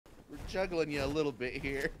juggling you a little bit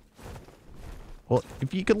here. Well,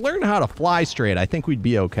 if you could learn how to fly straight, I think we'd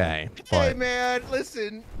be okay. Hey, man,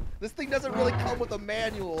 listen. This thing doesn't really come with a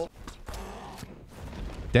manual.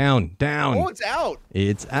 Down, down. Oh, it's out.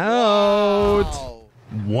 It's out. Wow.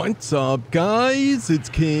 What's up, guys? It's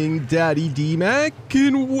KingDaddyDmac,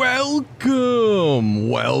 and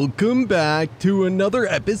welcome back to another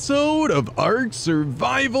episode of ARK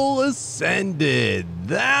Survival Ascended.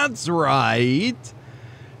 That's right.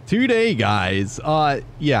 Today, guys,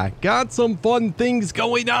 yeah, got some fun things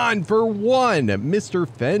going on. For one, Mr.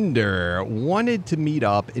 Fender wanted to meet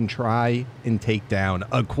up and try and take down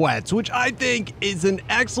a Quetzal, which I think is an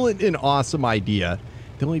excellent and awesome idea.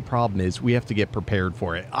 The only problem is we have to get prepared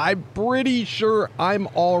for it. I'm pretty sure I'm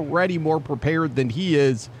already more prepared than he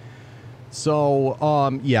is.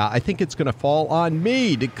 So, yeah, I think it's going to fall on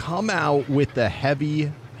me to come out with the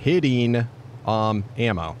heavy hitting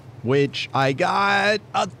ammo, which I got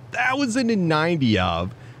 1,090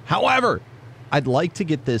 of. However, I'd like to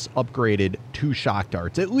get this upgraded to shock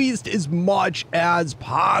darts, at least as much as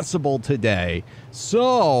possible today.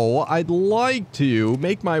 So I'd like to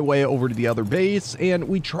make my way over to the other base, and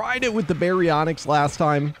we tried it with the baryonyx last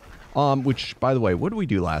time, which, by the way, what did we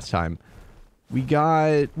do last time? We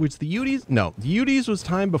got, which the Uties? No, the Uties was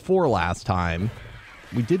time before last time.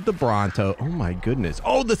 We did the Bronto. Oh my goodness.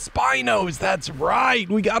 Oh, the Spinos. That's right.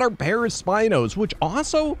 We got our pair of Spinos, which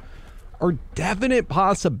also are definite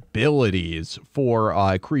possibilities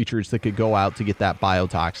for creatures that could go out to get that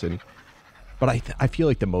biotoxin. But I feel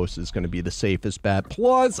like the most is going to be the safest bet.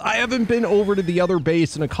 Plus, I haven't been over to the other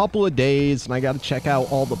base in a couple of days, and I got to check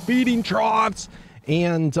out all the feeding troughs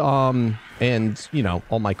and you know,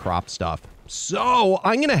 all my crop stuff. So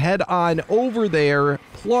I'm going to head on over there.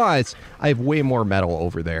 Plus, I have way more metal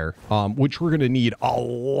over there, which we're going to need a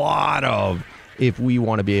lot of if we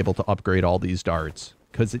want to be able to upgrade all these darts,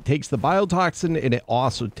 because it takes the biotoxin and it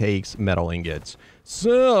also takes metal ingots.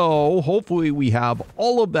 So hopefully we have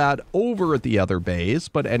all of that over at the other base.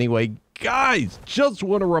 But anyway, guys, just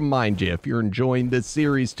want to remind you, if you're enjoying this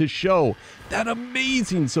series, to show that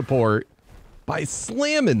amazing support by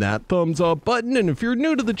slamming that thumbs up button. And if you're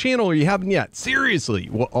new to the channel or you haven't yet, seriously,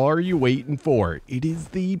 what are you waiting for? It is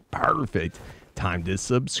the perfect time to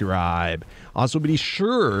subscribe. Also, be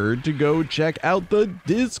sure to go check out the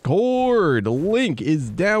Discord. Link is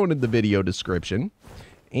down in the video description.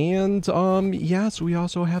 And yes, we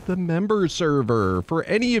also have the member server for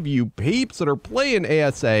any of you peeps that are playing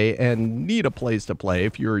ASA and need a place to play.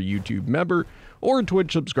 If you're a YouTube member or a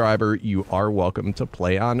Twitch subscriber, you are welcome to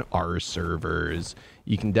play on our servers.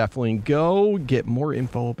 You can definitely go get more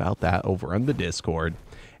info about that over on the Discord.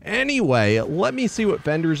 Anyway, let me see what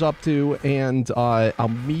Fender's up to, and I'll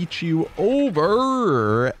meet you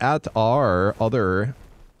over at our other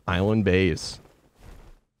island base.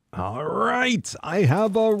 All right, I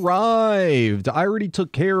have arrived. I already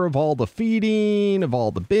took care of all the feeding, of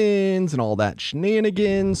all the bins, and all that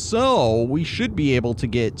shenanigans, so we should be able to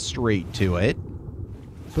get straight to it.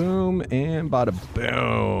 Boom, and bada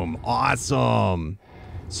boom. Awesome.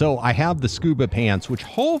 So I have the scuba pants, which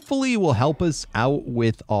hopefully will help us out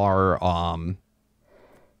with our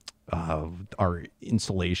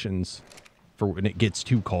installations for when it gets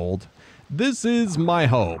too cold. This is my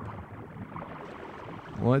hope.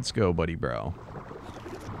 Let's go, buddy bro.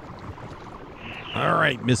 All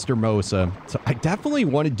right, Mr. Mosa. So I definitely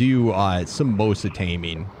want to do some Mosa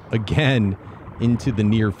taming again into the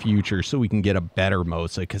near future so we can get a better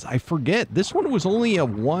Mosa, because I forget this one was only a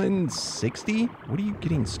 160. What are you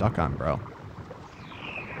getting stuck on, bro?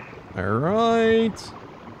 All right.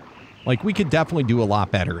 Like, we could definitely do a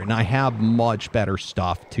lot better, and I have much better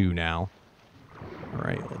stuff too now. All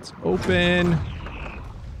right, let's open.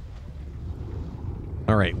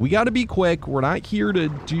 All right, we got to be quick. We're not here to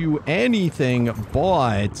do anything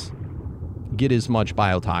but get as much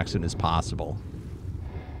biotoxin as possible.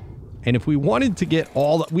 And if we wanted to get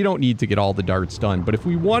all, we don't need to get all the darts done, but if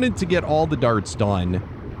we wanted to get all the darts done,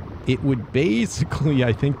 it would basically,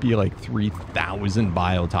 I think, be like 3,000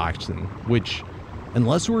 biotoxin, which,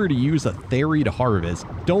 unless we were to use a theory to harvest,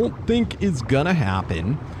 don't think is gonna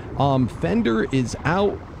happen. Fender is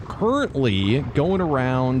out currently going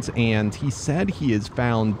around, and he said he has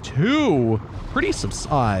found two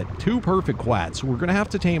perfect Quetzals. We're gonna have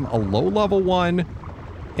to tame a low level one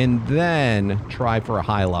and then try for a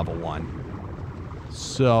high level one.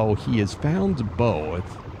 So he has found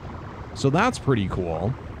both, so that's pretty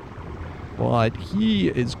cool. But he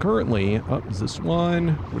is currently, oh, is this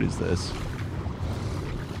one? What is this?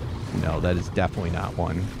 No, that is definitely not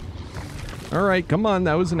one. All right, come on,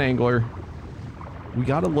 that was an angler. We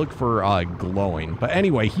got to look for glowing. But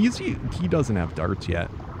anyway, he doesn't have darts yet.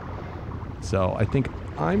 So I think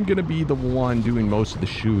I'm going to be the one doing most of the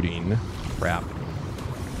shooting. Crap.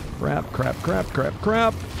 Crap, crap, crap, crap,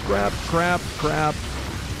 crap, crap, crap, crap.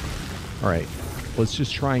 All right. Let's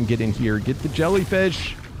just try and get in here. Get the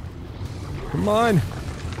jellyfish. Come on.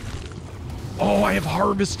 Oh, I have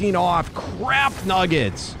harvesting off. Crap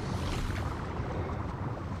nuggets.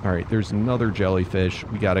 All right, there's another jellyfish.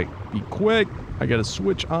 We got to be quick. I got to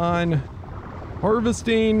switch on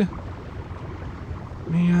harvesting.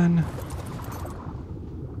 Man.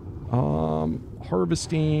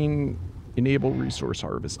 Harvesting. Enable resource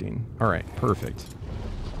harvesting. All right, perfect.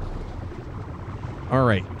 All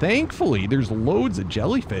right, thankfully, there's loads of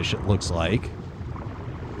jellyfish, it looks like.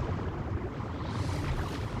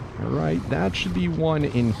 All right, that should be one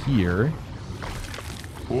in here.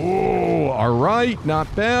 Oh, all right,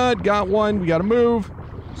 not bad. Got one. We got to move.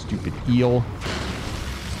 Stupid eel.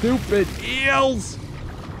 Stupid eels.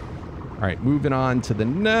 All right, moving on to the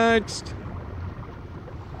next.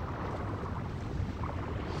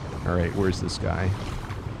 All right, where's this guy?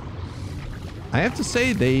 I have to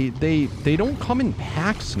say, they don't come in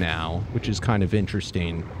packs now, which is kind of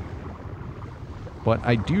interesting. But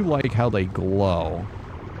I do like how they glow.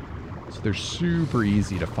 So they're super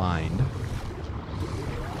easy to find.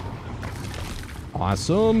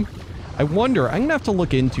 Awesome. I wonder, I'm going to have to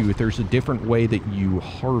look into if there's a different way that you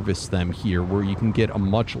harvest them here where you can get a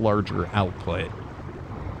much larger output.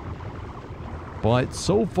 But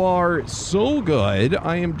so far, so good.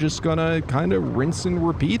 I am just going to kind of rinse and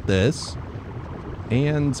repeat this.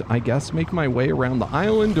 And I guess make my way around the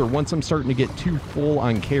island, or once I'm starting to get too full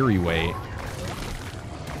on carry weight.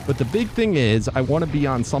 But the big thing is, I want to be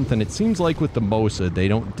on something. It seems like with the MOSA, they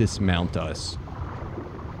don't dismount us.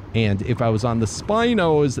 And if I was on the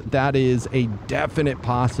Spinos, that is a definite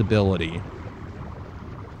possibility.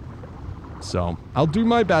 So, I'll do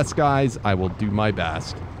my best, guys. I will do my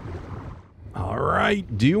best. All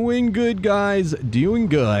right, doing good, guys. Doing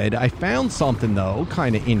good. I found something, though,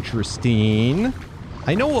 kind of interesting.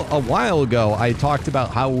 I know a while ago I talked about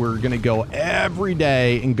how we're going to go every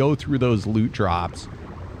day and go through those loot drops.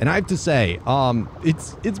 And I have to say,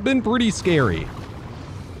 it's been pretty scary.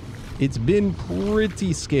 It's been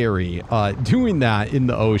pretty scary doing that in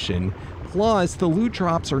the ocean. Plus, the loot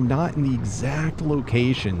drops are not in the exact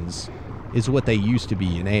locations is what they used to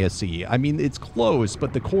be in ASA. I mean, it's close,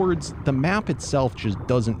 but the map itself just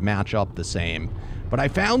doesn't match up the same. But I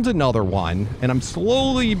found another one, and I'm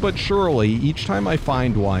slowly but surely, each time I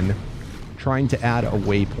find one, trying to add a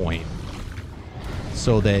waypoint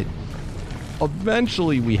so that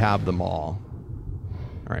eventually we have them all.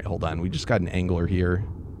 All right, hold on. We just got an angler here.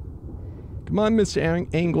 Come on, Mr.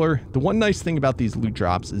 Angler. The one nice thing about these loot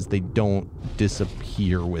drops is they don't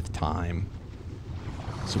disappear with time.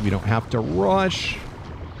 So we don't have to rush.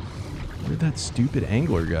 Where'd that stupid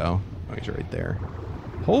angler go? Oh, he's right there.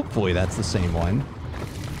 Hopefully that's the same one.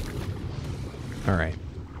 All right.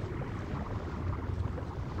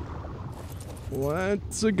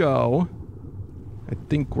 Let's go. I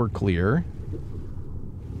think we're clear.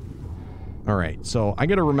 All right, so I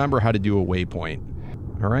got to remember how to do a waypoint.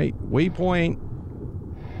 All right, waypoint.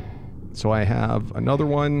 So I have another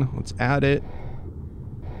one. Let's add it.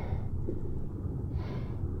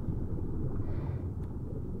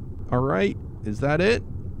 All right, is that it?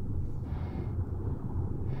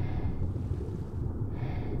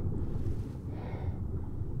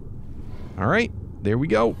 All right, there we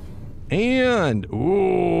go. And,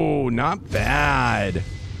 ooh, not bad.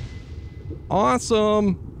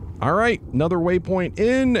 Awesome. All right, another waypoint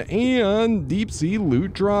in, and deep sea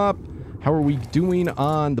loot drop. How are we doing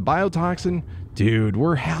on the biotoxin? Dude,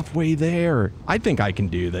 we're halfway there. I think I can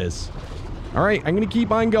do this. All right, I'm going to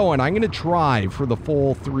keep on going. I'm going to try for the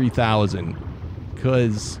full 3,000.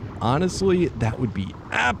 Because, honestly, that would be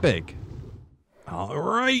epic. All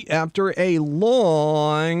right, after a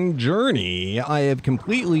long journey, I have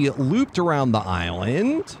completely looped around the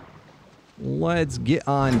island. Let's get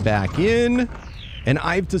on back in. And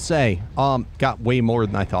I have to say, got way more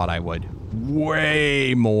than I thought I would.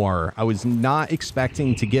 Way more. I was not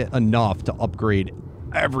expecting to get enough to upgrade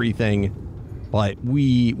everything, but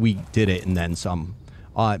we did it and then some.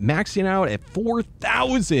 Maxing out at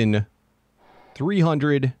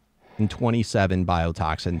 4,327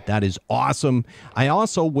 biotoxin. That is awesome. I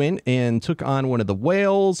also went and took on one of the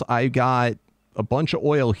whales. I got a bunch of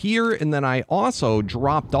oil here, and then I also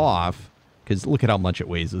dropped off, because look at how much it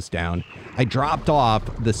weighs us down. I dropped off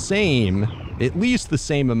the same, at least the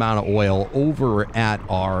same amount of oil over at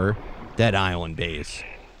our Dead Island base.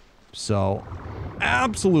 So,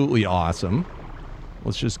 absolutely awesome.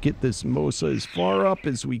 Let's just get this MOSA as far up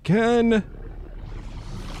as we can.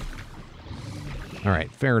 All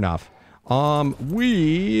right, fair enough. Let's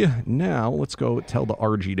go tell the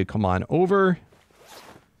RG to come on over.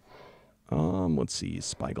 Let's see,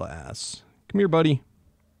 Spyglass. Come here, buddy.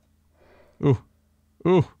 Ooh.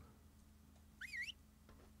 Ooh.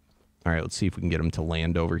 All right, let's see if we can get him to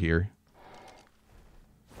land over here.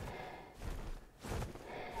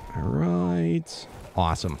 All right.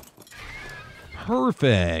 Awesome.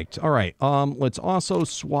 Perfect. All right. Let's also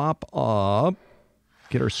swap up.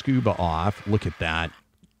 Get our scuba off. Look at that.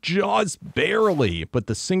 Just barely, but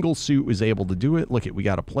the single suit was able to do it. Look at, we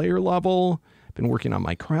got a player level. Been working on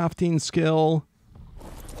my crafting skill.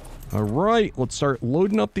 All right, let's start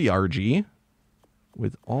loading up the RG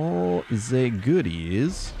with all the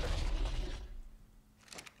goodies.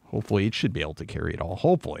 Hopefully it should be able to carry it all.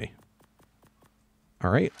 Hopefully. All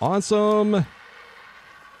right, awesome.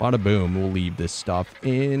 Bada boom, we'll leave this stuff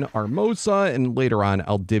in Armosa, and later on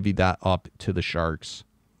I'll divvy that up to the sharks.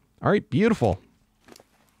 All right, beautiful.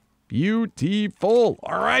 Beautiful.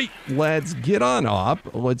 All right, let's get on up.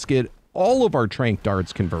 Let's get all of our trank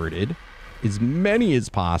darts converted, as many as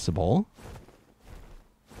possible.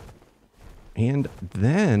 And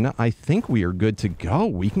then I think we are good to go.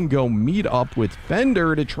 We can go meet up with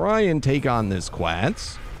Fender to try and take on this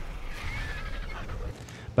Quetz.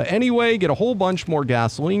 But anyway, get a whole bunch more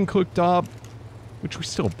gasoline cooked up, which we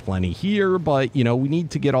still have plenty here, but, you know, we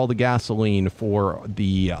need to get all the gasoline for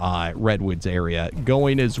the Redwoods area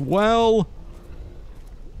going as well.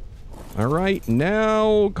 All right,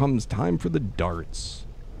 now comes time for the darts.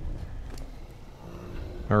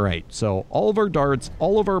 All right, so all of our darts,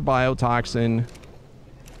 all of our biotoxin,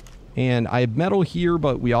 and I have metal here,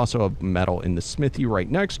 but we also have metal in the smithy right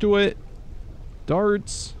next to it.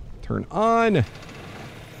 Darts, turn on,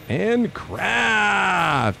 and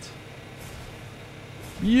craft.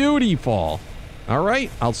 Beautiful. All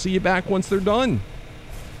right, I'll see you back once they're done.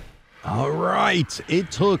 All right, it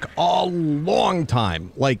took a long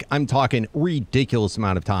time, like I'm talking ridiculous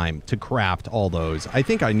amount of time to craft all those. I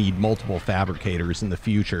think I need multiple fabricators in the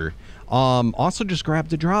future. Also just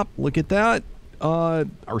grabbed a drop. Look at that.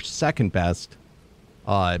 Our second best,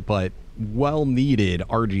 but well needed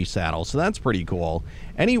RG saddle. So that's pretty cool.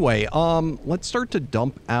 Anyway, let's start to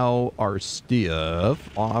dump out our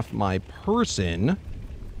stuff off my person,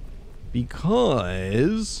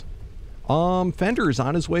 because Fender is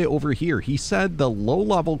on his way over here. He said the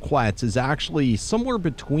low-level Quetz is actually somewhere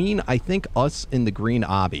between, I think, us and the green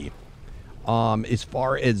obby. As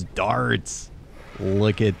far as darts,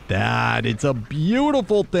 look at that. It's a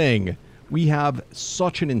beautiful thing. We have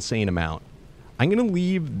such an insane amount. I'm going to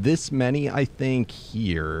leave this many, I think,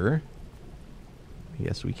 here. I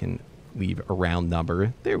guess we can leave a round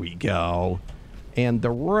number. There we go. And the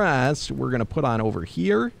rest we're going to put on over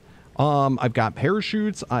here. I've got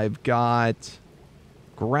parachutes, I've got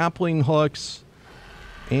grappling hooks,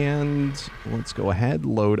 and let's go ahead,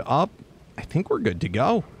 load up. I think we're good to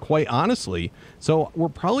go, quite honestly. So we're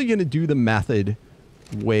probably going to do the method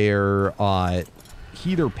where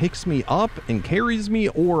he either picks me up and carries me,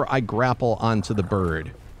 or I grapple onto the bird.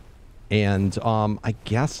 And I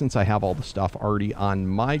guess since I have all the stuff already on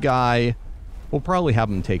my guy, we'll probably have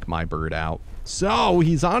him take my bird out. So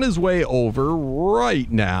he's on his way over right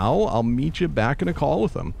now. I'll meet you back in a call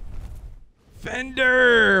with him.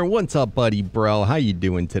 Fender, what's up, buddy, bro? How you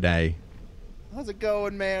doing today? How's it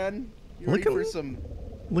going, man? You ready for some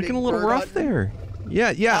looking a little rough there.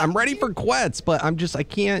 Yeah, I'm ready for Quetz, but I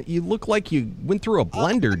can't. You look like you went through a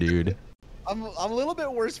blender, dude. I'm a little bit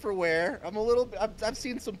worse for wear. I've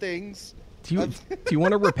seen some things. Do you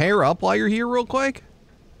want to repair up while you're here real quick?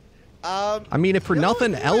 I mean, if for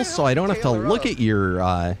nothing else, so I don't have to look at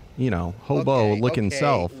your, you know, hobo-looking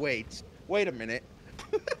self. Wait a minute.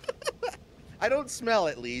 I don't smell,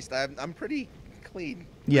 at least. I'm pretty clean.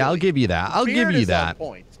 Yeah, really. I'll give you that. I'll give you that.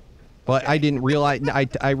 Point. But okay. I didn't realize.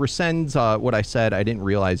 I rescind what I said. I didn't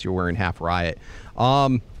realize you were wearing half riot.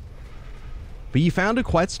 But you found a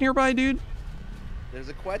Quetz nearby, dude? There's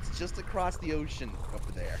a Quetz just across the ocean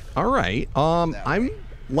over there. All right. I'm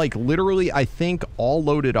like literally, I think, all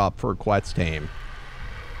loaded up for a Quetz tame.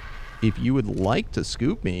 If you would like to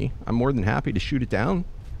scoop me, I'm more than happy to shoot it down.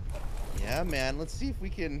 Yeah, man. Let's see if we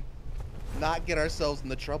can not get ourselves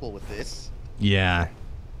into trouble with this. Yeah.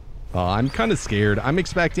 I'm kind of scared. I'm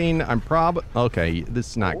expecting. Okay.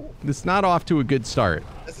 This is not off to a good start.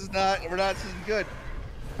 This is good.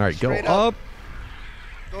 All right, Straight go up.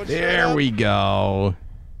 There we go.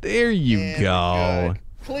 There you go.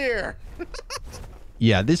 Clear.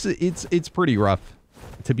 Yeah, it's pretty rough.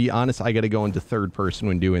 To be honest, I got to go into third person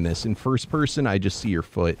when doing this. In first person, I just see your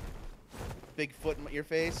foot. Big foot in your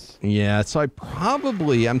face? Yeah, so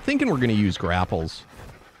I'm thinking we're going to use grapples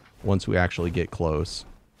once we actually get close.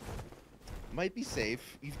 Might be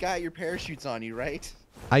safe. You've got your parachutes on you, right?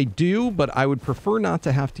 I do, but I would prefer not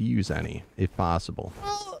to have to use any, if possible.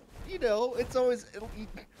 Well, you know, it's always...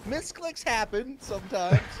 misclicks happen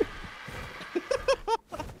sometimes.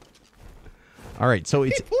 All right, so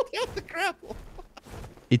it's... He pulled out the grapple.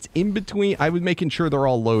 It's in between... I was making sure they're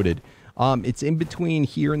all loaded. It's in between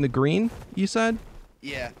here and the green, you said?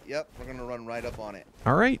 Yeah, yep. We're going to run right up on it.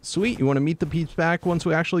 All right, sweet. You want to meet the peeps back once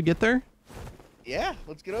we actually get there? Yeah,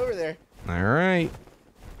 let's get over there. All right.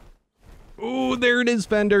 Oh, there it is,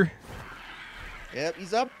 Fender. Yep,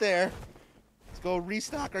 he's up there. Let's go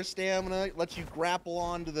restock our stamina. Let you grapple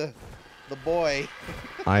onto the boy.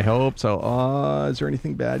 I hope so. Is there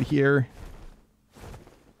anything bad here?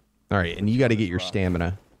 All right, and you got to get your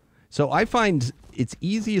stamina. So I find it's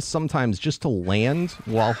easiest sometimes just to land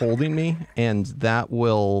while holding me, and that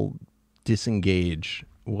will disengage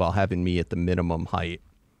while having me at the minimum height.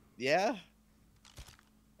 Yeah.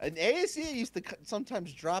 An ASA used to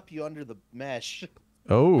sometimes drop you under the mesh.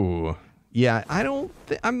 Oh, yeah.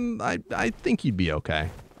 I think you'd be okay.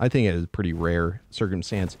 I think it is a pretty rare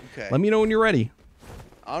circumstance. Okay. Let me know when you're ready.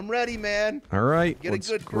 I'm ready, man. All right. Get let's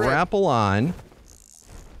a good grip. grapple on.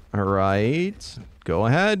 All right. Go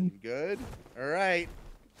ahead. Good. All right.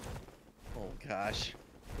 Oh gosh,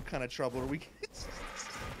 what kind of trouble are we?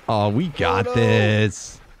 Oh, we got no.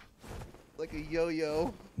 this. Like a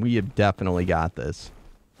yo-yo. We have definitely got this.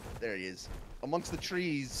 There he is, amongst the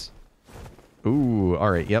trees. Ooh,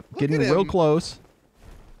 all right, yep. Look Getting at real him. close.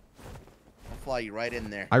 I'll fly you right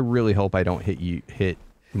in there. I really hope I don't hit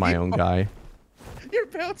my own guy. You're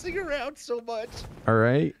bouncing around so much. All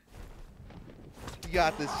right. You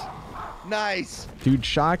got this. Nice. Dude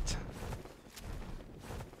shocked.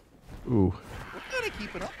 Ooh. We're kind of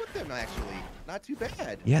keeping up with them, actually. Not too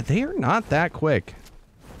bad. Yeah, they are not that quick.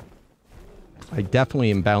 I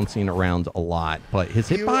definitely am bouncing around a lot, but his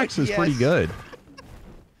hitbox is pretty good.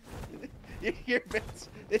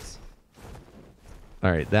 It's... All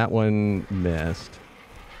right, that one missed.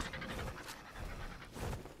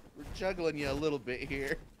 We're juggling you a little bit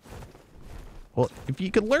here. Well, if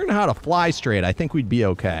you could learn how to fly straight, I think we'd be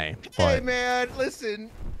okay. Hey, But man, listen.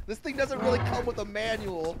 This thing doesn't really come with a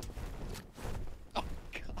manual. Oh,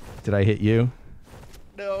 God. did I hit you?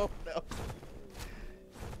 No.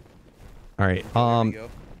 All right. There we go.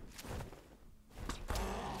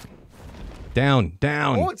 Down.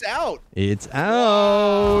 Oh, it's out. It's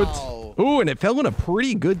out. Wow. Ooh, and it fell in a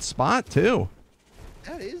pretty good spot too.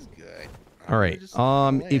 That is good. All right.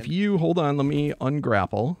 If you hold on, let me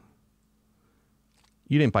ungrapple.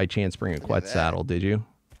 You didn't by chance bring a Quetzal saddle, did you?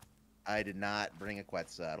 I did not bring a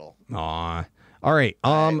Quetzal. Aw. All right.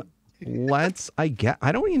 I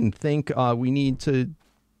don't even think we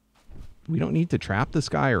don't need to trap this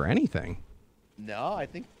guy or anything. No, I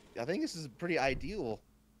think this is pretty ideal.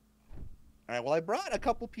 All right, well, I brought a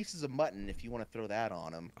couple pieces of mutton if you want to throw that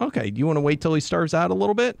on him. Okay, do you want to wait till he starves out a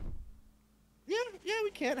little bit? Yeah,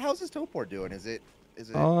 we can. How's his topor doing? Is it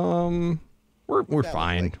we're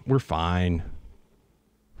fine. Like? We're fine.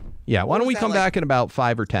 Yeah, why What don't was we that, come like back in about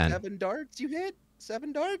 5 or 10? 7 darts you hit?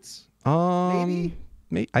 7 darts? Maybe.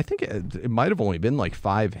 I think it might have only been like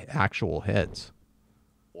 5 actual hits.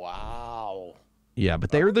 Wow. Yeah,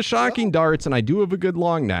 but they are the shocking darts, and I do have a good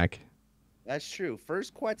long neck. That's true.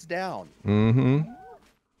 First Quetz down. Mm-hmm.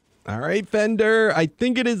 All right, Fender, I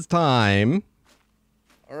think it is time.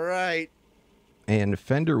 All right. And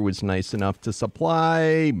Fender was nice enough to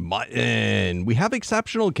supply mutton. We have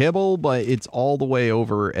exceptional kibble, but it's all the way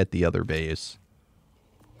over at the other base.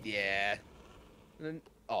 Yeah.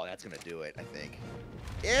 Oh, that's going to do it, I think.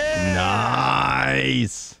 Yeah!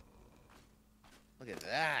 Nice. Look at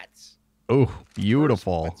that. Oh,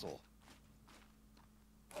 beautiful. First Quetzal.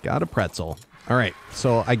 Got a pretzel. All right,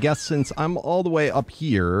 so I guess since I'm all the way up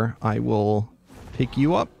here, I will pick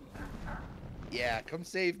you up. Yeah, come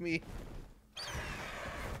save me.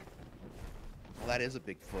 Well, that is a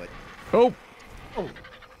big foot. Oh,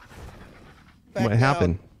 Back what down.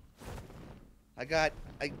 happened?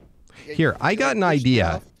 Here, I got an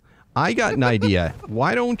idea.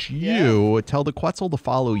 Why don't you tell the Quetzal to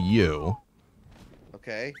follow you?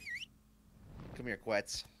 Okay. Come here,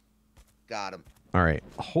 Quetz. Got him. All right.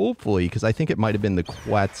 Hopefully, because I think it might have been the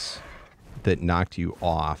Quetz that knocked you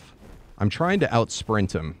off. I'm trying to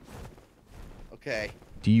out-sprint him. Okay.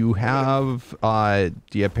 Do you have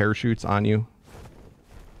parachutes on you?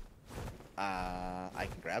 I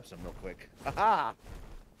can grab some real quick. Aha!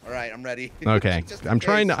 All right, I'm ready. Okay. Just in I'm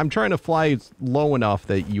trying case. to fly low enough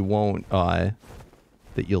that you won't that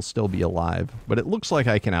you'll still be alive. But it looks like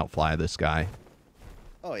I can outfly this guy.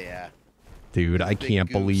 Oh yeah. Dude, I Big can't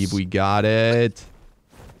goose. believe we got it.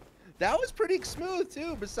 That was pretty smooth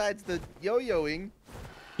too, besides the yo-yoing.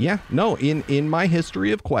 Yeah, no, in my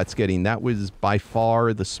history of Quetzgetting, that was by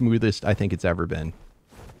far the smoothest I think it's ever been.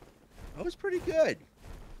 That was pretty good.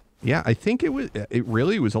 Yeah, I think it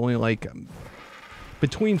really was only like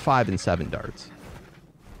between 5 and 7 darts.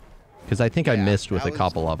 Because I think I missed with a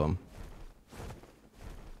couple of them.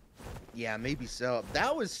 Yeah, maybe so.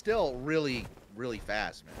 That was still really, really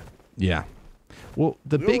fast, man. Yeah. Well,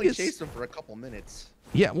 the we biggest... only chased them for a couple minutes.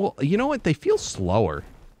 Yeah, well, you know what? They feel slower.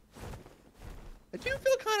 I do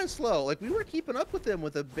feel kind of slow. Like, we were keeping up with them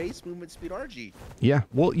with a base movement speed RG. Yeah,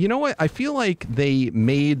 well, you know what? I feel like they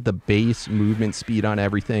made the base movement speed on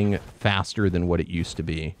everything faster than what it used to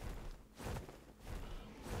be.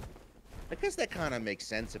 I guess that kind of makes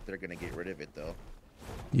sense if they're going to get rid of it, though.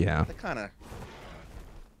 Yeah. That kind of...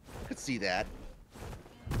 I could see that.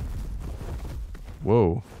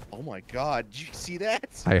 Whoa. Oh my god, did you see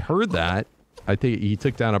that? I heard that. I think he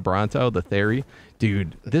took down a Bronto, the Theory.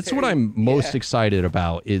 Dude, this is what I'm most excited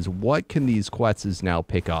about, is what can these Quetzes now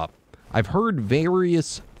pick up? I've heard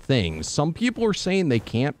various things. Some people are saying they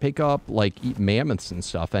can't pick up, like, eat mammoths and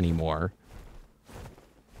stuff anymore.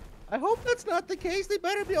 I hope that's not the case. They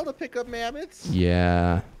better be able to pick up mammoths.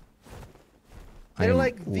 Yeah. They're I'm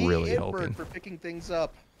like the really invert hoping for picking things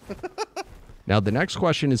up. Now, the next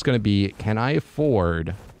question is going to be, can I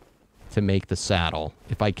afford to make the saddle?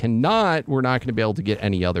 If I cannot, we're not going to be able to get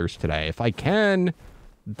any others today. If I can,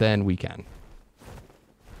 then we can.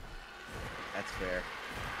 That's fair.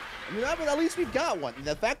 I mean, at least we've got one.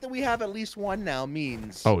 The fact that we have at least one now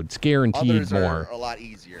means... Oh, it's guaranteed others more. are a lot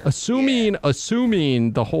easier. Assuming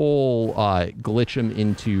the whole glitch them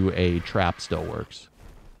into a trap still works.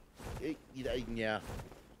 Yeah.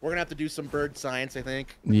 We're going to have to do some bird science, I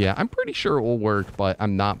think. Yeah, I'm pretty sure it will work, but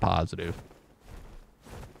I'm not positive.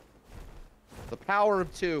 The power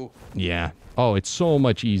of 2. Yeah. Oh, it's so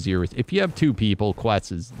much easier. If you have 2 people,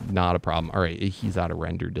 Quetz is not a problem. All right, he's out of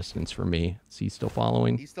render distance for me. Is he still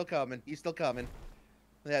following? He's still coming. He's still coming.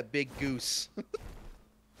 That big goose.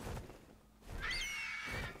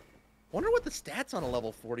 Wonder what the stats on a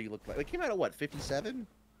level 40 look like. It came out at what, 57?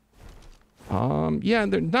 Yeah,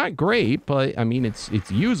 they're not great, but I mean, it's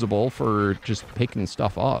usable for just picking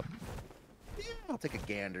stuff up. Yeah, I'll take a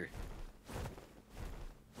gander.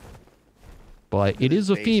 But it is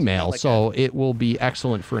a female, so it will be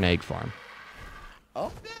excellent for an egg farm.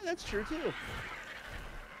 Oh, yeah, that's true too.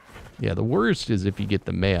 Yeah, the worst is if you get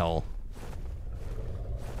the male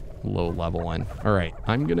low level one. All right,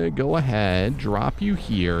 I'm gonna go ahead, drop you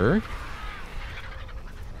here.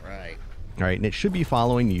 All right, and it should be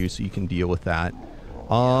following you, so you can deal with that.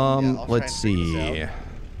 Let's see.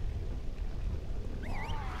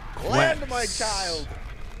 Land, my child.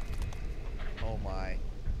 Oh my!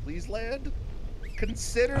 Please land.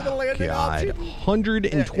 Consider the landing option.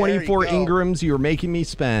 124 Ingrams you're making me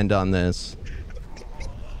spend on this.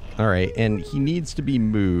 All right, and he needs to be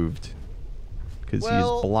moved because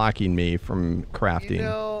he's blocking me from crafting. You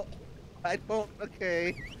know, I don't.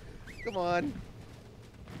 Okay, come on.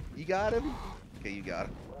 You got him? Okay, you got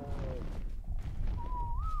him.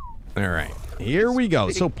 All right, here we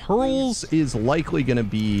go. So pearls is likely going to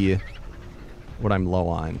be what I'm low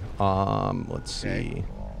on. Let's see.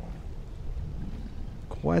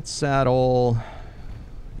 Quetzal.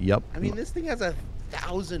 Yep. I mean, this thing has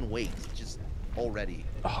 1,000 weight just already.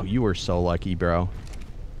 Oh, you are so lucky, bro.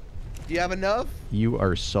 Do you have enough? You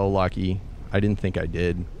are so lucky. I didn't think I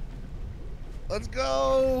did. Let's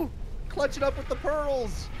go. Clutch it up with the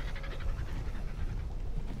pearls.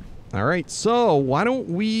 All right, so why don't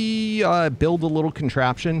we build a little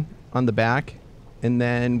contraption on the back, and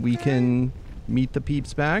then we can meet the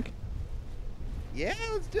peeps back? Yeah,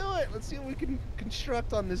 let's do it. Let's see what we can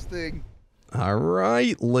construct on this thing. All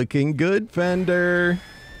right, looking good, Fender.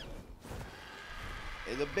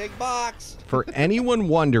 In the big box. For anyone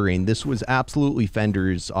wondering, this was absolutely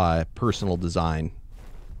Fender's personal design.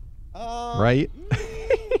 Right?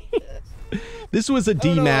 This was a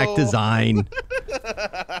DMAC design.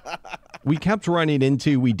 We kept running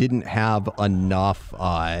into we didn't have enough,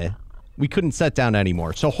 we couldn't set down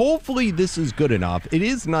anymore. So hopefully this is good enough. It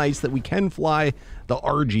is nice that we can fly the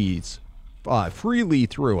RGs freely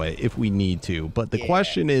through it if we need to. But the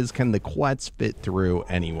question is, can the Quetz fit through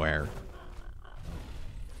anywhere?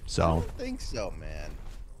 So I don't think so, man.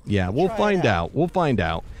 Yeah, we'll find out. We'll find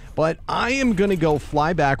out. But I am going to go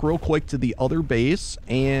fly back real quick to the other base,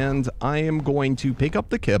 and I am going to pick up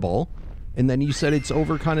the kibble. And then you said it's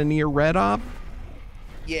over kind of near Red Ob?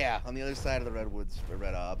 Yeah, on the other side of the redwoods for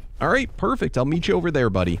Red Ob. All right, perfect. I'll meet you over there,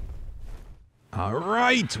 buddy. All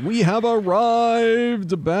right, we have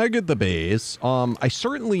arrived back at the base.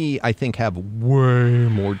 I think have way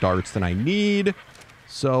more darts than I need.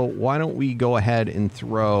 So why don't we go ahead and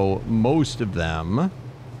throw most of them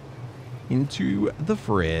into the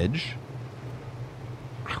fridge.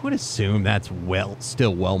 I would assume that's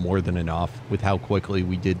still well more than enough with how quickly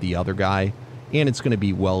we did the other guy. And it's going to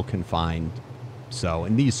be well confined. So,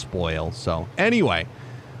 and these spoil. So anyway,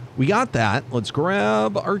 we got that. Let's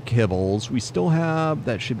grab our kibbles. We still have,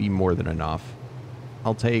 that should be more than enough.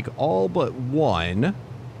 I'll take all but one.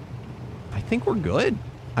 I think we're good.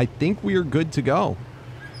 I think we are good to go.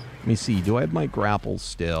 Let me see. Do I have my grapple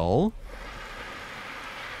still?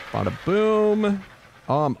 Bada boom.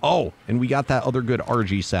 Oh, and we got that other good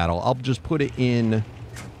RG saddle. I'll just put it in,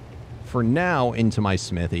 for now, into my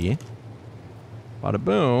smithy. Bada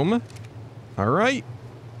boom. All right.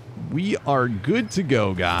 We are good to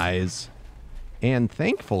go, guys. And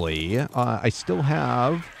thankfully, I still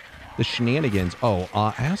have the shenanigans. Oh,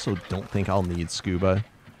 I also don't think I'll need scuba.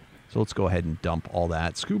 So let's go ahead and dump all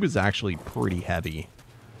that. Scuba's actually pretty heavy.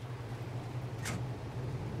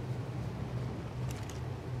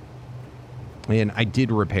 And I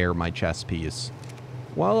did repair my chest piece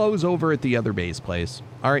while I was over at the other base place.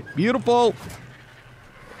 All right, beautiful.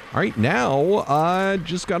 All right, now I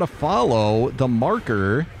just got to follow the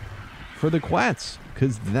marker for the Quetz,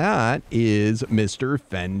 because that is Mr.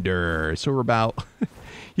 Fender. So we're about,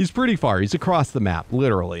 he's pretty far. He's across the map,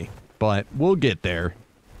 literally, but we'll get there.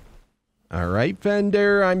 All right,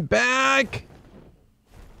 Fender, I'm back.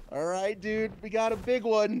 All right, dude, we got a big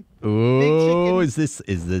one. Oh, is this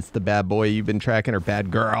the bad boy you've been tracking, or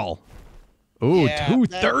bad girl? Oh, yeah,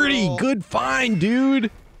 230, good find,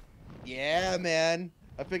 dude. Yeah, man.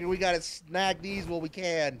 I figured we gotta snag these while we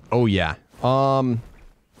can. Oh yeah.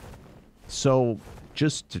 So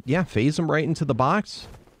just phase him right into the box.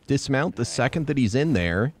 Dismount the second that he's in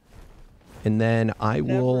there, and then I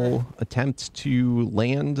will attempt to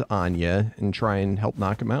land on you and try and help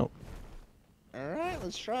knock him out.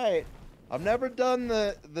 Let's try it. I've never done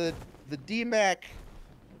the DMAC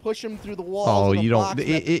push him through the walls. Oh, you don't.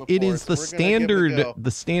 It is the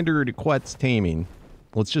standard Quetzal Taming.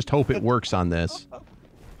 Let's just hope it works on this.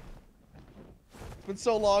 It's been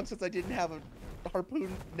so long since I didn't have a harpoon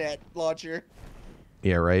net launcher.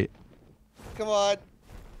 Yeah, right. Come on.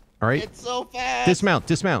 All right. It's so fast. Dismount.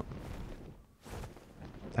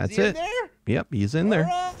 That's it. In there? Yep, he's in there.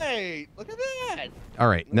 All right. Look at that. All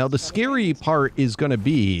right. Now the scary part is going to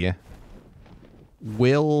be,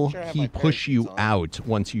 will he push you out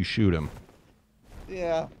once you shoot him?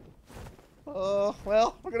 Yeah. Oh,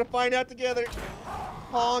 well, we're going to find out together.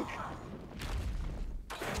 Honk.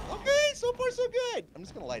 Okay, so far so good. I'm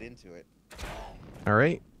just going to light into it. All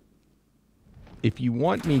right. If you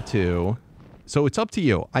want me to, so it's up to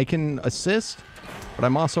you. I can assist, but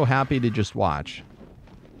I'm also happy to just watch.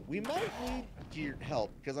 We might need your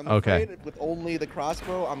help, because I'm afraid with only the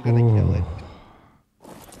crossbow, I'm going to kill it.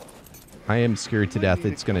 I am scared to death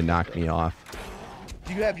it's going to knock me off.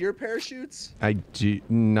 Do you have your parachutes? I do.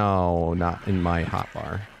 No, not in my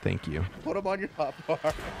hotbar. Thank you. Put them on your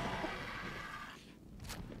hotbar.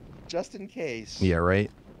 Just in case. Yeah,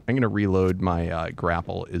 right. I'm going to reload my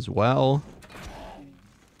grapple as well.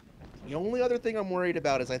 The only other thing I'm worried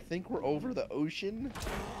about is I think we're over the ocean,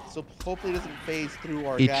 so hopefully it doesn't phase through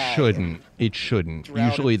our guy. It shouldn't.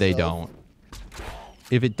 Usually they don't.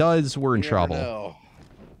 If it does, we're in trouble.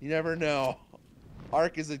 You never know.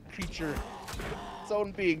 ARK is a creature, its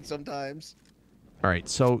own being sometimes. All right,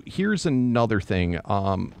 so here's another thing.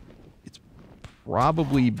 It's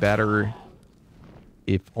probably better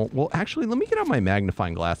if... Well, actually, let me get out my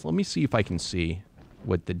magnifying glass. Let me see if I can see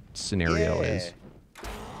what the scenario is.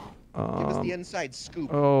 Give us the inside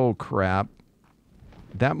scoop. Oh, crap.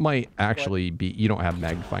 That might actually be... You don't have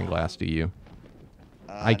magnifying glass, do you?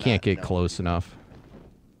 I can't get close enough.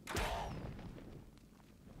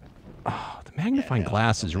 Oh, the magnifying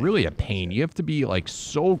glass is really a pain. You have to be, like,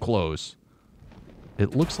 so close.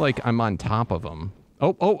 It looks like I'm on top of them.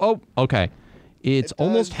 Oh, okay. It's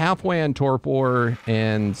almost halfway on torpor,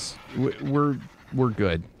 and we're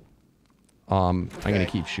good. I'm going to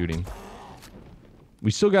keep shooting. We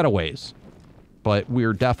still got a ways, but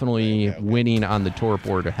we're definitely winning on the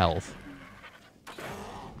torpor to health.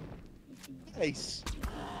 Nice.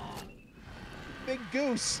 Big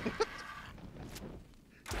goose.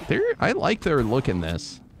 I like their look in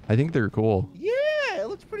this. I think they're cool. Yeah, it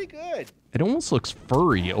looks pretty good. It almost looks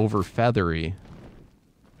furry over feathery.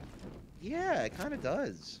 Yeah, it kind of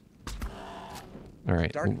does. All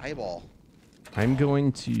right. Dark eyeball. I'm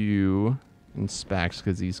going to inspect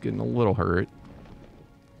because he's getting a little hurt.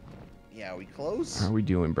 Yeah, are we close? How are we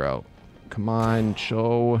doing, bro? Come on,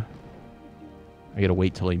 show. I gotta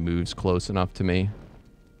wait till he moves close enough to me.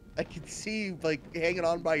 I can see you, like, hanging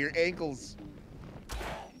on by your ankles.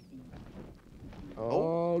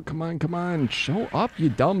 Oh, come on, come on. Show up, you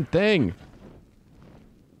dumb thing.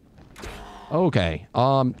 Okay.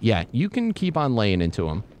 Yeah, you can keep on laying into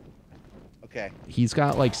him. Okay. He's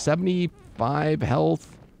got like 75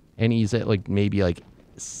 health, and he's at like maybe like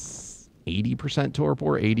 80%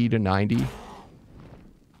 torpor, 80 to 90.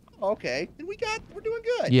 Okay. Then we're doing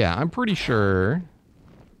good. Yeah, I'm pretty sure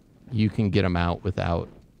you can get him out without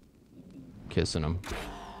kissing him.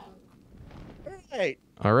 All right.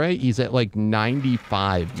 All right, he's at like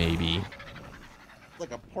 95 maybe.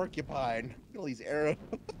 Like a porcupine. Look at all these arrows.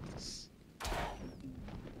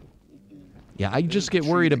 Yeah, I just get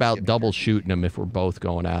worried about double shooting him if we're both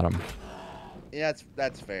going at him. Yeah,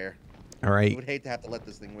 that's fair. All I right. would hate to have to let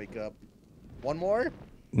this thing wake up. One more?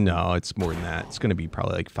 No, it's more than that. It's going to be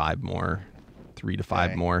probably like 5 more. 3 to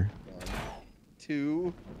 5 more. 1,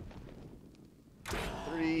 2,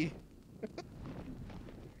 3.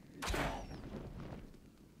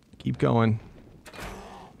 Keep going.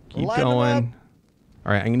 Keep Line them going.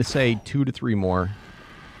 All right, I'm going to say 2 to 3 more.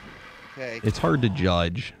 Okay. It's hard to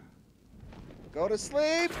judge. Go to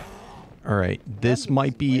sleep. All right, this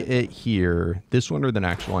might be it here. This one or the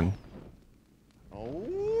next one?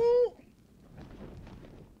 Oh.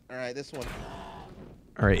 All right, this one.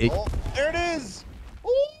 All right. Oh, there it is.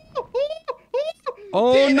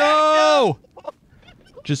 Oh, no!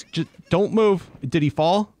 Just don't move. Did he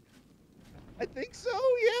fall? I think so,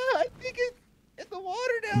 yeah. I think it's in the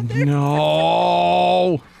water down there.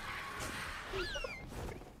 No!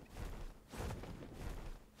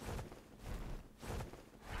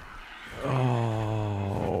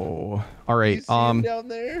 Oh. All right. You see him down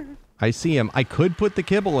there? I see him. I could put the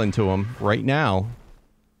kibble into him right now.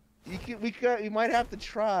 We might have to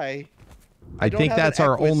try. I think that's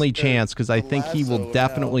our only chance because I think he will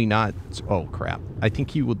definitely not. Oh crap! I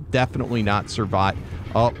think he will definitely not survive.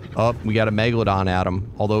 Oh, we got a megalodon at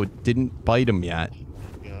him. Although it didn't bite him yet.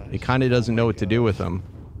 It kind of doesn't know what to do with him.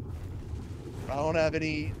 I don't have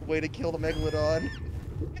any way to kill the megalodon.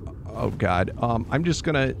 Oh god. I'm just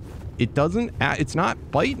gonna. It doesn't. It's not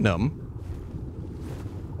biting him.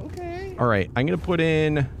 Okay. All right. I'm gonna put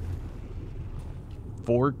in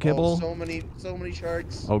 4 kibble. Oh, so many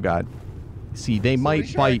sharks. Oh god. See, they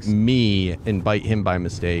might bite me and bite him by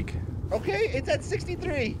mistake. Okay, it's at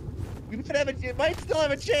 63. We might still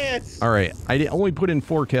have a chance. All right. I only put in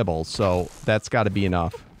 4 kibble, so that's got to be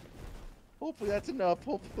enough. Hopefully that's enough.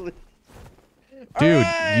 Hopefully. Dude,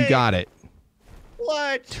 right. you got it.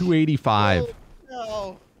 What? 285. Oh,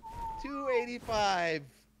 no. 285.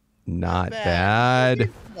 Not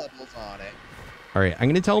bad. Levels on it. All right, I'm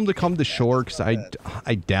gonna tell him to come to shore because I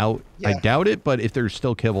doubt it, but if there's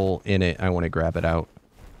still kibble in it, I want to grab it out.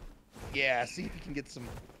 Yeah, see if you can get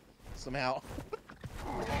somehow.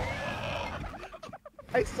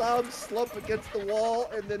 I saw him slump against the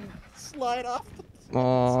wall and then slide off. Oh.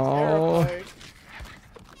 All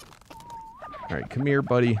right, come here,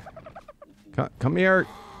 buddy. Come here.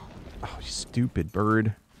 Oh, you stupid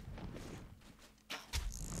bird.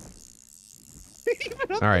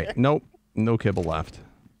 All right, nope. No kibble left.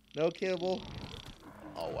 No kibble.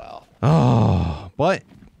 Oh, wow. Oh, but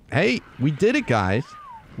hey, we did it, guys.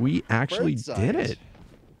 We actually did it.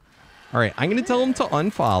 All right, I'm going to tell him to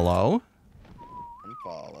unfollow.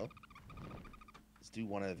 Unfollow. Let's do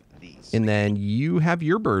one of these. And then you have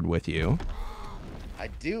your bird with you. I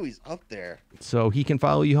do. He's up there. So he can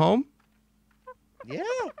follow you home? Yeah.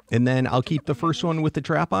 And then I'll keep the first one with the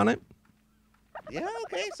trap on it? Yeah,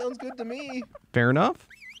 okay. Sounds good to me. Fair enough.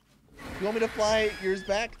 You want me to fly yours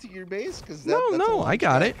back to your base? No, I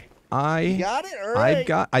got it. You got it? All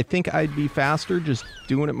right. I think I'd be faster just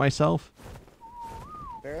doing it myself.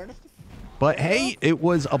 Fair enough. But hey, it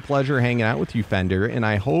was a pleasure hanging out with you, Fender, and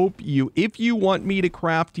I hope if you want me to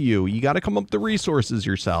craft you got to come up with the resources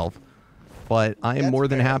yourself. But I am more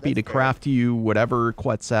than happy to craft you whatever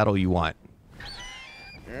Quetzal you want.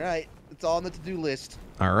 All right. It's all on the to-do list.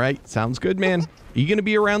 All right. Sounds good, man. Are you going to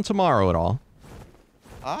be around tomorrow at all?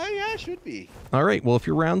 Yeah, should be. All right. Well, if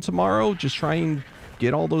you're around tomorrow, just try and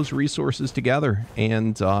get all those resources together,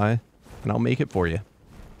 and I'll make it for you.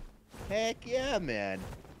 Heck yeah, man.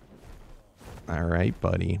 All right,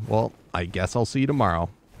 buddy. Well, I guess I'll see you tomorrow.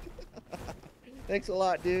 Thanks a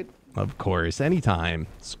lot, dude. Of course, anytime.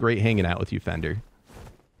 It's great hanging out with you, Fender.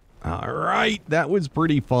 All right, that was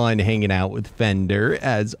pretty fun hanging out with Fender,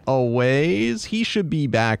 as always. He should be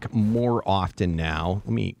back more often now.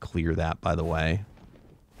 Let me clear that, by the way.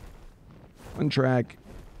 On track.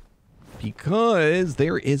 because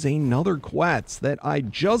there is another Quetz that I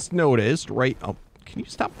just noticed right... Oh, can you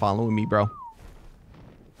stop following me, bro?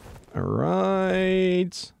 All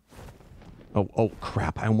right. Oh,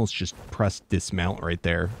 crap. I almost just pressed dismount right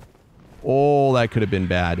there. Oh, that could have been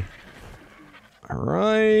bad. All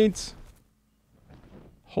right.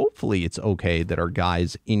 Hopefully it's okay that our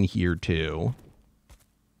guy's in here too.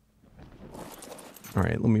 All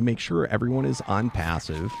right, let me make sure everyone is on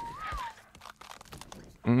passive.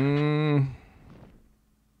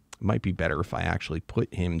 Might be better if I actually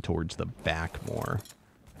put him towards the back more.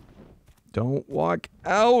 Don't walk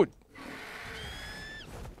out.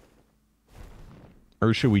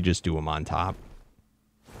 Or should we just do him on top?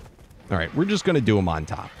 All right, we're just going to do him on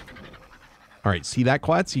top. All right, see that,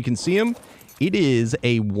 Quetz? You can see him? It is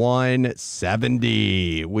a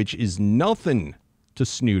 170, which is nothing to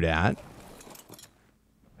snoot at.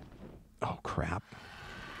 Oh, crap.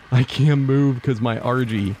 I can't move because my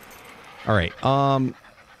RG. All right, come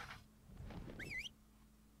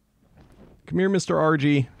here, Mr.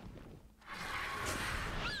 RG.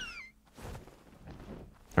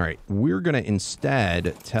 All right, we're going to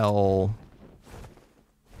instead tell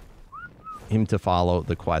him to follow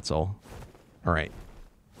the Quetzal. All right.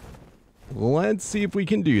 Let's see if we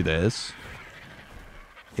can do this.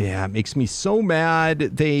 Yeah, it makes me so mad.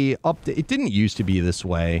 They it didn't used to be this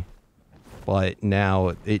way, but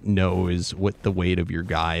now it knows what the weight of your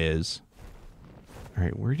guy is. All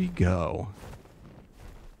right, where'd he go?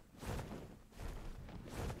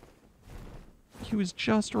 He was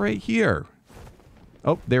just right here.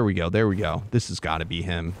 Oh, there we go. There we go. This has got to be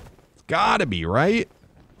him. It's got to be, right?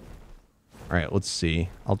 All right, let's see.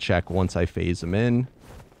 I'll check once I phase him in.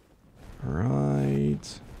 All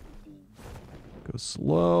right. Go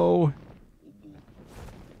slow.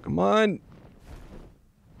 Come on.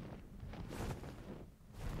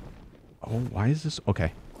 Oh, why is this?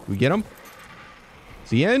 Okay. We get him?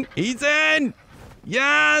 Is he in? He's in!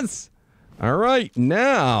 Yes! All right,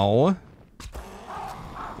 now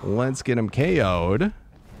let's get him KO'd.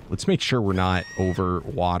 Let's make sure we're not over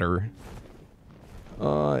water.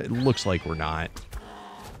 It looks like we're not.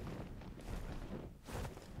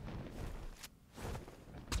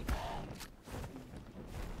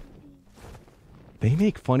 They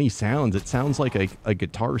make funny sounds. It sounds like a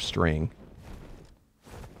guitar string.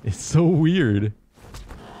 It's so weird.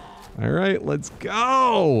 All right, let's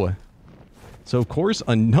go. So, of course,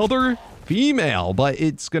 another female, but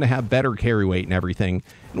it's going to have better carry weight and everything.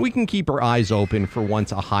 And we can keep our eyes open for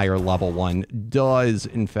once a higher level one does,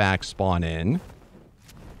 in fact, spawn in.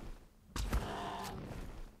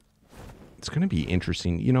 It's going to be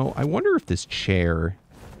interesting. You know, I wonder if this chair...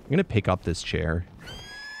 I'm going to pick up this chair.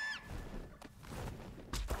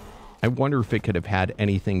 I wonder if it could have had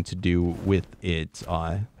anything to do with it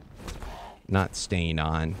not staying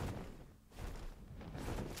on.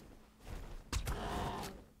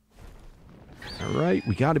 All right,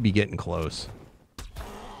 we got to be getting close.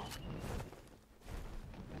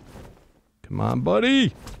 Come on,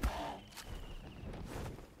 buddy.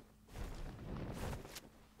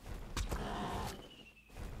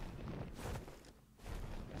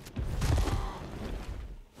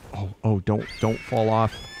 Oh, don't fall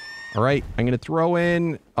off. All right, I'm going to throw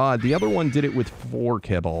in... the other one did it with 4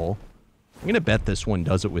 kibble. I'm going to bet this one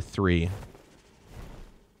does it with 3.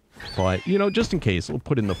 But, you know, just in case, we'll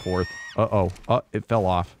put in the 4th. Uh-oh. It fell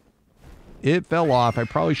off. It fell off. I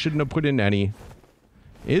probably shouldn't have put in any.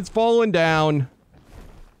 It's falling down.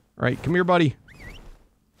 All right, come here, buddy.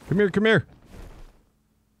 Come here, come here.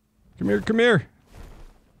 Come here, come here.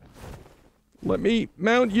 Let me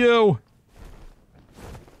mount you.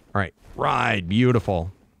 All right, ride.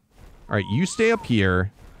 Beautiful. All right, you stay up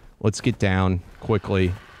here. Let's get down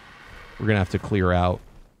quickly. We're going to have to clear out.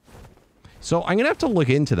 So I'm going to have to look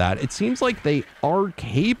into that. It seems like they are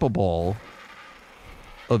capable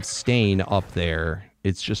of staying up there.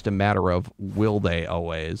 It's just a matter of will they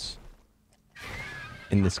always.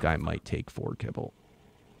 And this guy might take 4 kibble.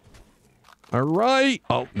 All right.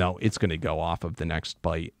 Oh, no, it's going to go off of the next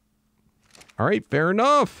bite. All right, fair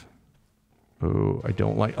enough. Oh, I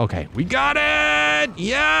don't like... Okay, we got it!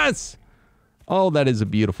 Yes! Oh, that is a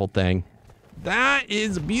beautiful thing. That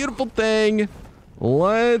is a beautiful thing.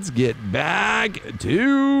 Let's get back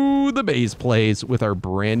to the base place with our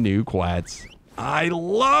brand new Quetz. I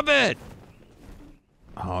love it!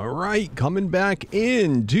 All right, coming back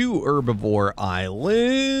into Herbivore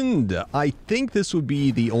Island. I think this would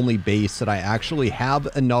be the only base that I actually have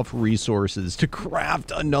enough resources to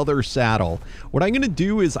craft another saddle. What I'm going to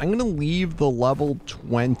do is I'm going to leave the level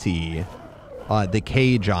 20, the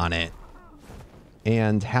cage on it,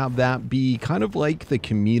 and have that be kind of like the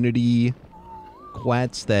community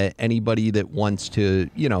Quetz that anybody that wants to,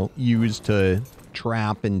 you know, use to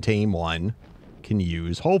trap and tame one can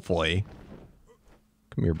use, hopefully.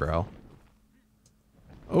 Come here, bro.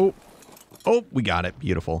 Oh, we got it.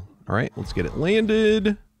 Beautiful. All right, let's get it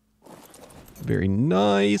landed. Very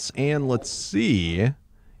nice. And let's see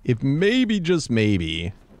if maybe, just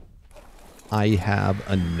maybe, I have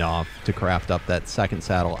enough to craft up that second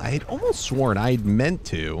saddle. I had almost sworn I had meant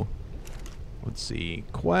to. Let's see.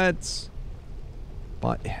 Quetz.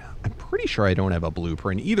 But I'm pretty sure I don't have a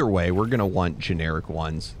blueprint. Either way, we're going to want generic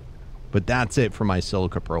ones. But that's it for my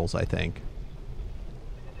silica pearls, I think.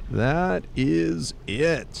 That is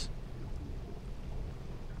it.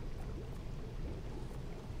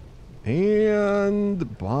 And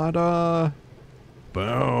bada.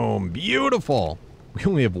 Boom. Beautiful. We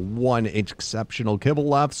only have one exceptional kibble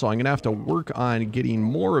left, so I'm going to have to work on getting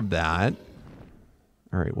more of that.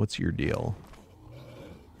 All right, what's your deal?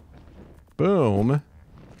 Boom.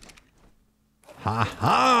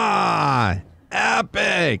 Ha-ha!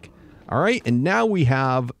 Epic! All right, and now we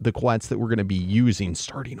have the Quetz that we're going to be using,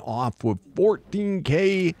 starting off with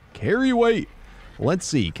 14K carry weight. Let's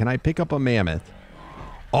see. Can I pick up a mammoth?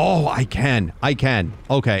 Oh, I can.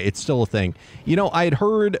 Okay, it's still a thing. You know, I had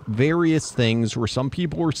heard various things where some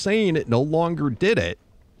people were saying it no longer did it.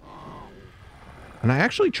 And I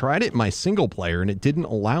actually tried it in my single player, and it didn't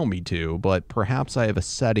allow me to, but perhaps I have a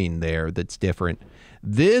setting there that's different.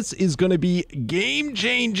 This is going to be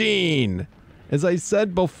game-changing. As I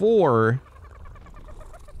said before,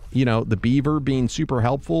 you know, the beaver being super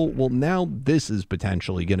helpful. Well, now this is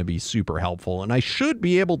potentially going to be super helpful. And I should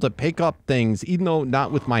be able to pick up things, even though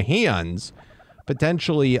not with my hands,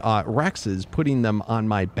 potentially Rex is putting them on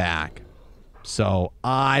my back. So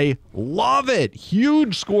I love it.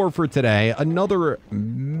 Huge score for today. Another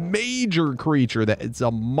major creature that it's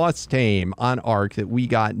a must tame on ARK that we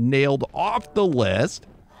got nailed off the list.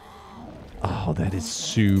 Oh, that is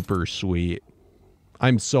super sweet.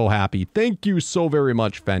 I'm so happy. Thank you so very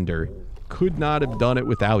much, Fender. Could not have done it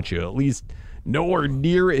without you. At least nowhere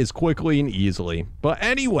near as quickly and easily. But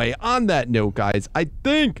anyway, on that note, guys, I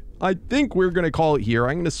think we're gonna call it here.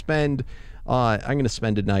 I'm gonna spend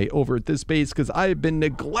a night over at this base because I have been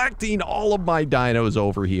neglecting all of my dinos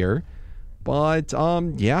over here. But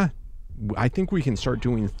yeah, I think we can start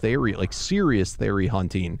doing theory, like serious theory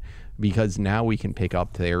hunting, because now we can pick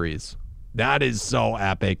up theories. That is so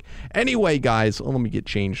epic. Anyway, guys, let me get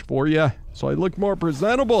changed for you so I look more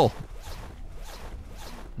presentable.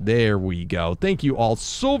 There we go. Thank you all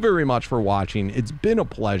so very much for watching. It's been a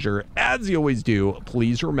pleasure. As you always do,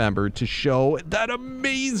 please remember to show that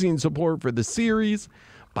amazing support for the series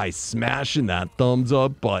by smashing that thumbs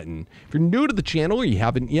up button. If you're new to the channel or you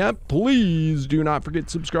haven't yet, please do not forget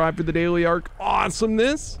to subscribe for the daily ARK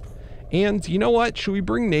awesomeness. And you know what? Should we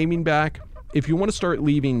bring naming back? If you want to start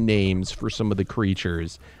leaving names for some of the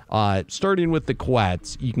creatures, starting with the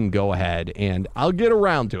Quetz, you can go ahead and I'll get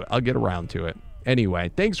around to it.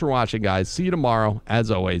 Anyway, thanks for watching, guys. See you tomorrow.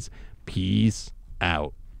 As always, peace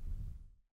out.